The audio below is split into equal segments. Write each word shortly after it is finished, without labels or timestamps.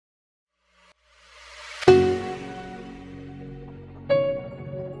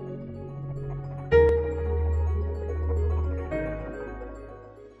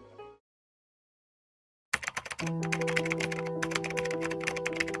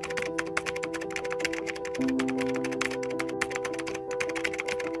Hello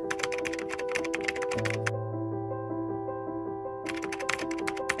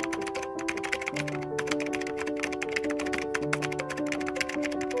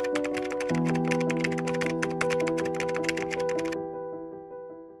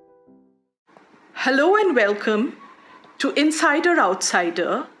and welcome to Insider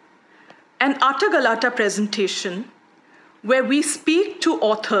Outsider, an Atta Galatta presentation where we speak to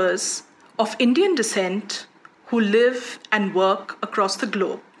authors of Indian descent who live and work across the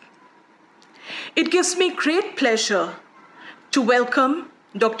globe. It gives me great pleasure to welcome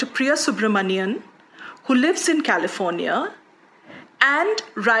Dr. Priya Balasubramanian, who lives in California and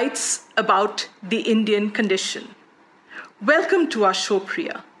writes about the Indian condition. Welcome to our show,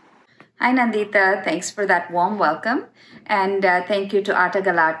 Priya. Hi, Nandita. Thanks for that warm welcome. And thank you to Atta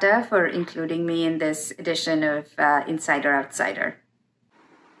Galatta for including me in this edition of Insider Outsider.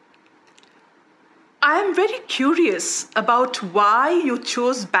 I am very curious about why you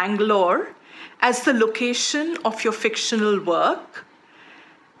chose Bangalore as the location of your fictional work,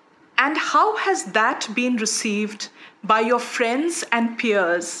 and how has that been received by your friends and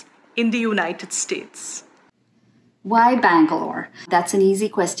peers in the United States? Why Bangalore? That's an easy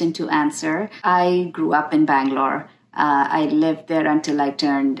question to answer. I grew up in Bangalore. I lived there until I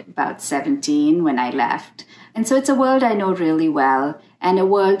turned about 17 when I left. And so it's a world I know really well, and a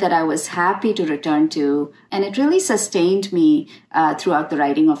world that I was happy to return to. And it really sustained me throughout the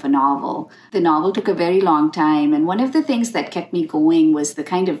writing of a novel. The novel took a very long time. And one of the things that kept me going was the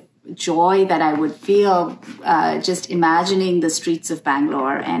kind of joy that I would feel just imagining the streets of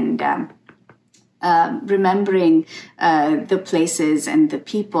Bangalore and remembering the places and the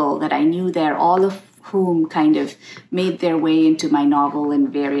people that I knew there, all of whom kind of made their way into my novel in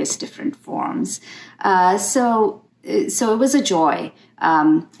various different forms. So it was a joy.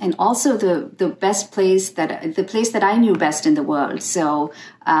 And also the place that I knew best in the world. So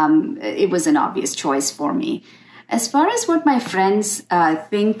it was an obvious choice for me. As far as what my friends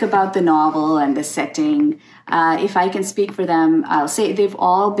think about the novel and the setting, if I can speak for them, I'll say they've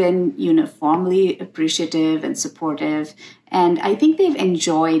all been uniformly appreciative and supportive. And I think they've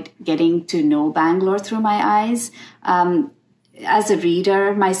enjoyed getting to know Bangalore through my eyes. As a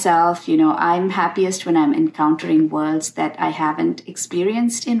reader myself, I'm happiest when I'm encountering worlds that I haven't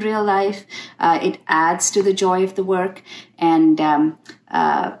experienced in real life. It adds to the joy of the work. And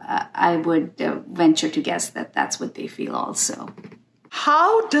I would venture to guess that that's what they feel also.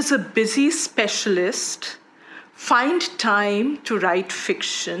 How does a busy specialist find time to write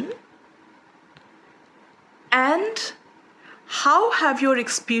fiction? And how have your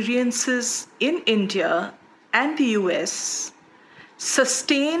experiences in India and the US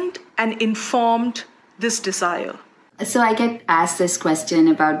sustained and informed this desire? So I get asked this question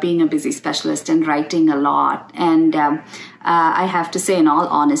about being a busy specialist and writing a lot. And I have to say in all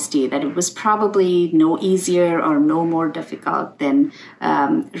honesty that it was probably no easier or no more difficult than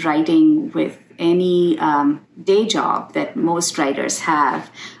writing with any day job that most writers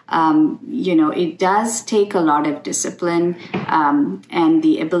have. It does take a lot of discipline and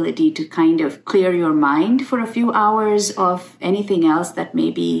the ability to kind of clear your mind for a few hours of anything else that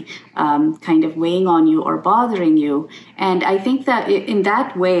may be kind of weighing on you or bothering you. And I think that in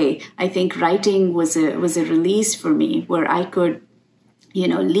that way, I think writing was a release for me where I could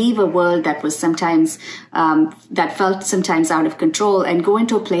leave a world that was sometimes, that felt sometimes out of control and go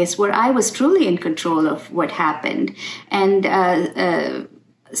into a place where I was truly in control of what happened. And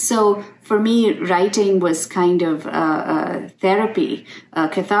so for me, writing was kind of therapy,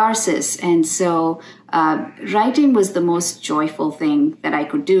 catharsis. And so writing was the most joyful thing that I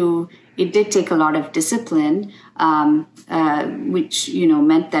could do. It did take a lot of discipline, which,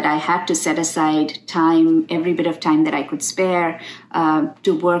 meant that I had to set aside time, every bit of time that I could spare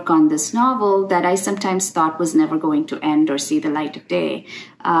to work on this novel that I sometimes thought was never going to end or see the light of day.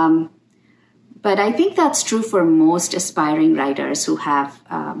 But I think that's true for most aspiring writers who have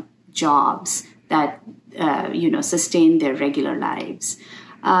jobs that, sustain their regular lives.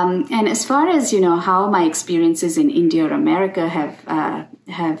 And as far as, how my experiences in India or America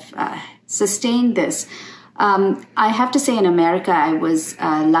have sustained this, I have to say in America, I was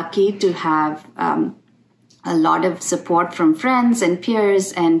lucky to have a lot of support from friends and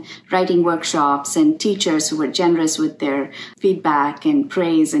peers and writing workshops and teachers who were generous with their feedback and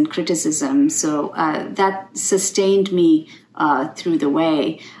praise and criticism. So that sustained me through the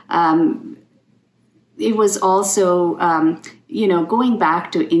way. It was also, going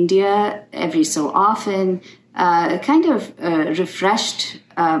back to India every so often kind of refreshed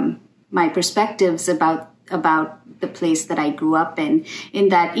my perspectives about about the place that I grew up in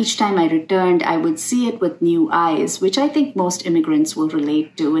that each time I returned, I would see it with new eyes, which I think most immigrants will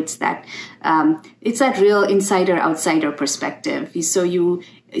relate to. It's that real insider-outsider perspective. So you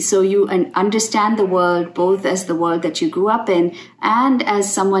understand the world both as the world that you grew up in and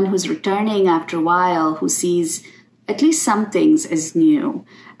as someone who's returning after a while who sees at least some things as new.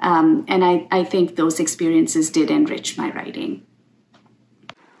 And I think those experiences did enrich my writing.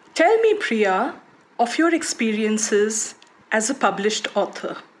 Tell me, Priya, of your experiences as a published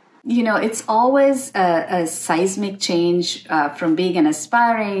author. It's always a seismic change from being an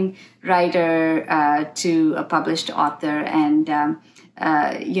aspiring writer to a published author. And,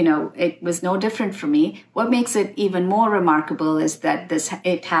 it was no different for me. What makes it even more remarkable is that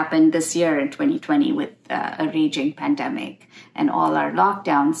it happened this year in 2020 with a raging pandemic and all our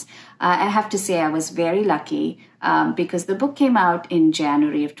lockdowns. I have to say I was very lucky because the book came out in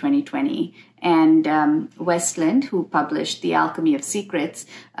January of 2020. And Westland, who published The Alchemy of Secrets,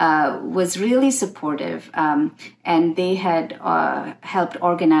 was really supportive. And they had helped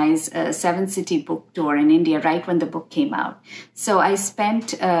organize a 7-city book tour in India right when the book came out. So I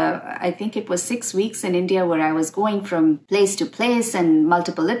spent, I think it was 6 weeks in India where I was going from place to place and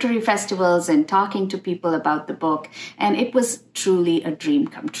multiple literary festivals and talking to people about the book. And it was truly a dream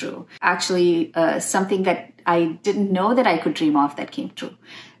come true. Actually, something that I didn't know that I could dream of that came true.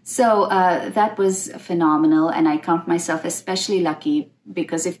 So that was phenomenal, and I count myself especially lucky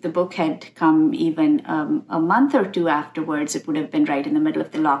because if the book had come even a month or two afterwards, it would have been right in the middle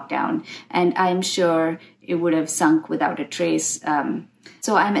of the lockdown, and I'm sure it would have sunk without a trace.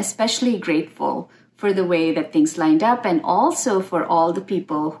 So I'm especially grateful for the way that things lined up, and also for all the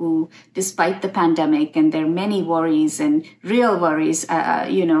people who, despite the pandemic and their many worries and real worries,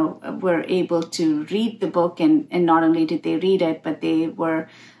 were able to read the book, and not only did they read it, but they were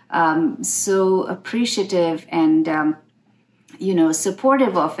so appreciative and,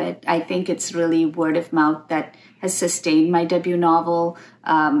 supportive of it. I think it's really word of mouth that has sustained my debut novel.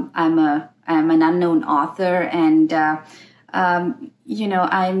 I'm an unknown author, and I'm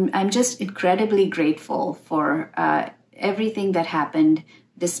just incredibly grateful for everything that happened,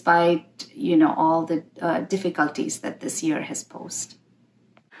 despite all the difficulties that this year has posed.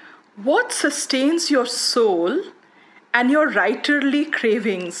 What sustains your soul and your writerly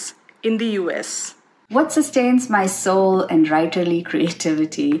cravings in the US? What sustains my soul and writerly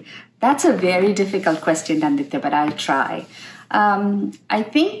creativity? That's a very difficult question, Nandita, but I'll try. I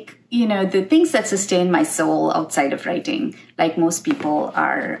think, the things that sustain my soul outside of writing, like most people,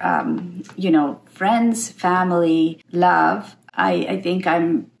 are, friends, family, love. I think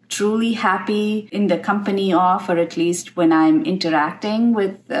I'm truly happy in the company of, or at least when I'm interacting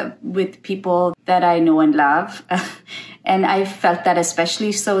with people that I know and love. And I felt that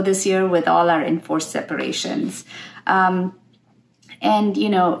especially so this year with all our enforced separations. And,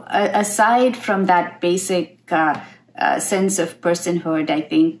 aside from that basic sense of personhood, I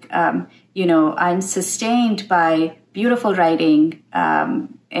think, I'm sustained by beautiful writing.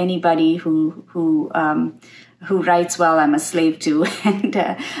 Anybody who writes well, I'm a slave to, and,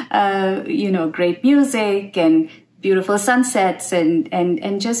 great music and beautiful sunsets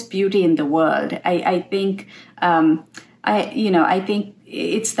and just beauty in the world. I think, I think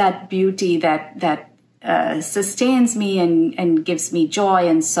it's that beauty that sustains me and gives me joy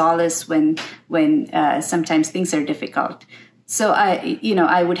and solace when sometimes things are difficult. So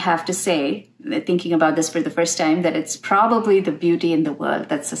I would have to say, thinking about this for the first time, that it's probably the beauty in the world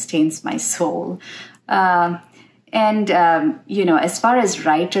that sustains my soul. As far as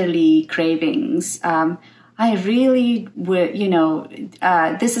writerly cravings, I really would,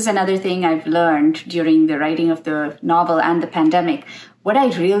 this is another thing I've learned during the writing of the novel and the pandemic. What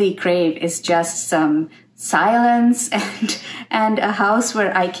I really crave is just some silence and a house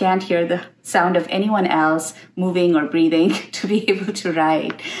where I can't hear the sound of anyone else moving or breathing to be able to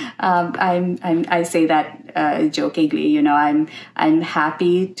write. I say that jokingly. I'm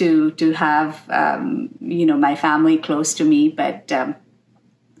happy to have my family close to me, but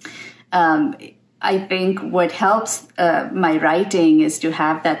I think what helps my writing is to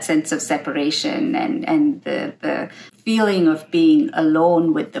have that sense of separation and the feeling of being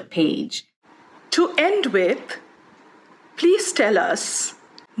alone with the page. To end with, please tell us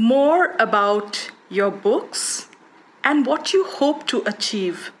more about your books and what you hope to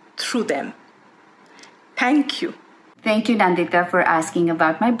achieve through them. Thank you. Thank you, Nandita, for asking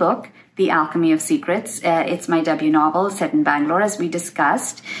about my book, The Alchemy of Secrets. It's my debut novel set in Bangalore, as we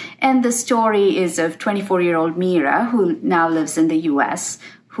discussed. And the story is of 24-year-old Meera, who now lives in the US,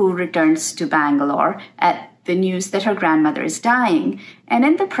 who returns to Bangalore the news that her grandmother is dying. And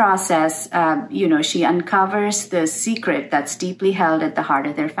in the process, she uncovers the secret that's deeply held at the heart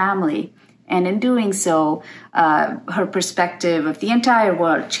of their family. And in doing so, her perspective of the entire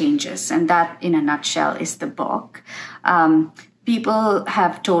world changes. And that, in a nutshell, is the book. People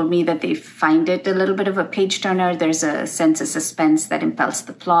have told me that they find it a little bit of a page turner. There's a sense of suspense that impels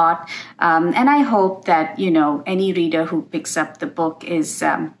the plot. And I hope that, any reader who picks up the book is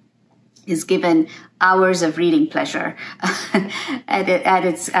given hours of reading pleasure at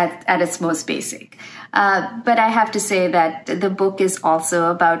its most basic. But I have to say that the book is also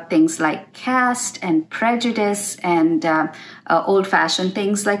about things like caste and prejudice and old-fashioned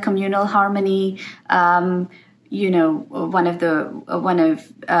things like communal harmony. One of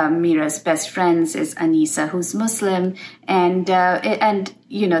Mira's best friends is Anisa, who's Muslim, and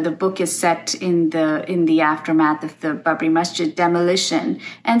the book is set in the aftermath of the Babri Masjid demolition,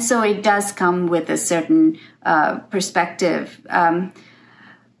 and so it does come with a certain perspective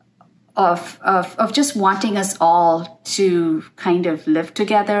of just wanting us all to kind of live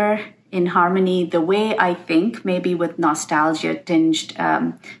together in harmony, the way I think, maybe with nostalgia-tinged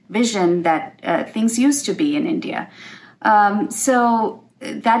vision that things used to be in India. So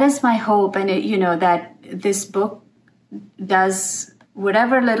that is my hope, and that this book does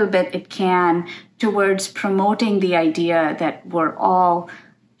whatever little bit it can towards promoting the idea that we're all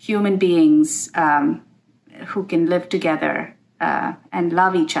human beings who can live together and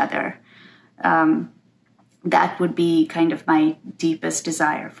love each other. That would be kind of my deepest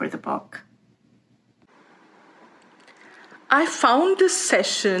desire for the book. I found this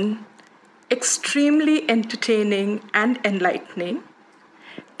session extremely entertaining and enlightening.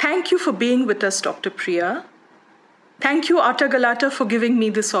 Thank you for being with us, Dr. Priya. Thank you, Atta Galatta, for giving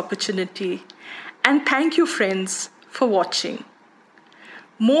me this opportunity. And thank you, friends, for watching.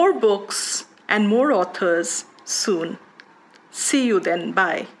 More books and more authors soon. See you then.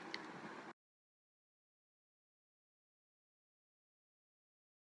 Bye.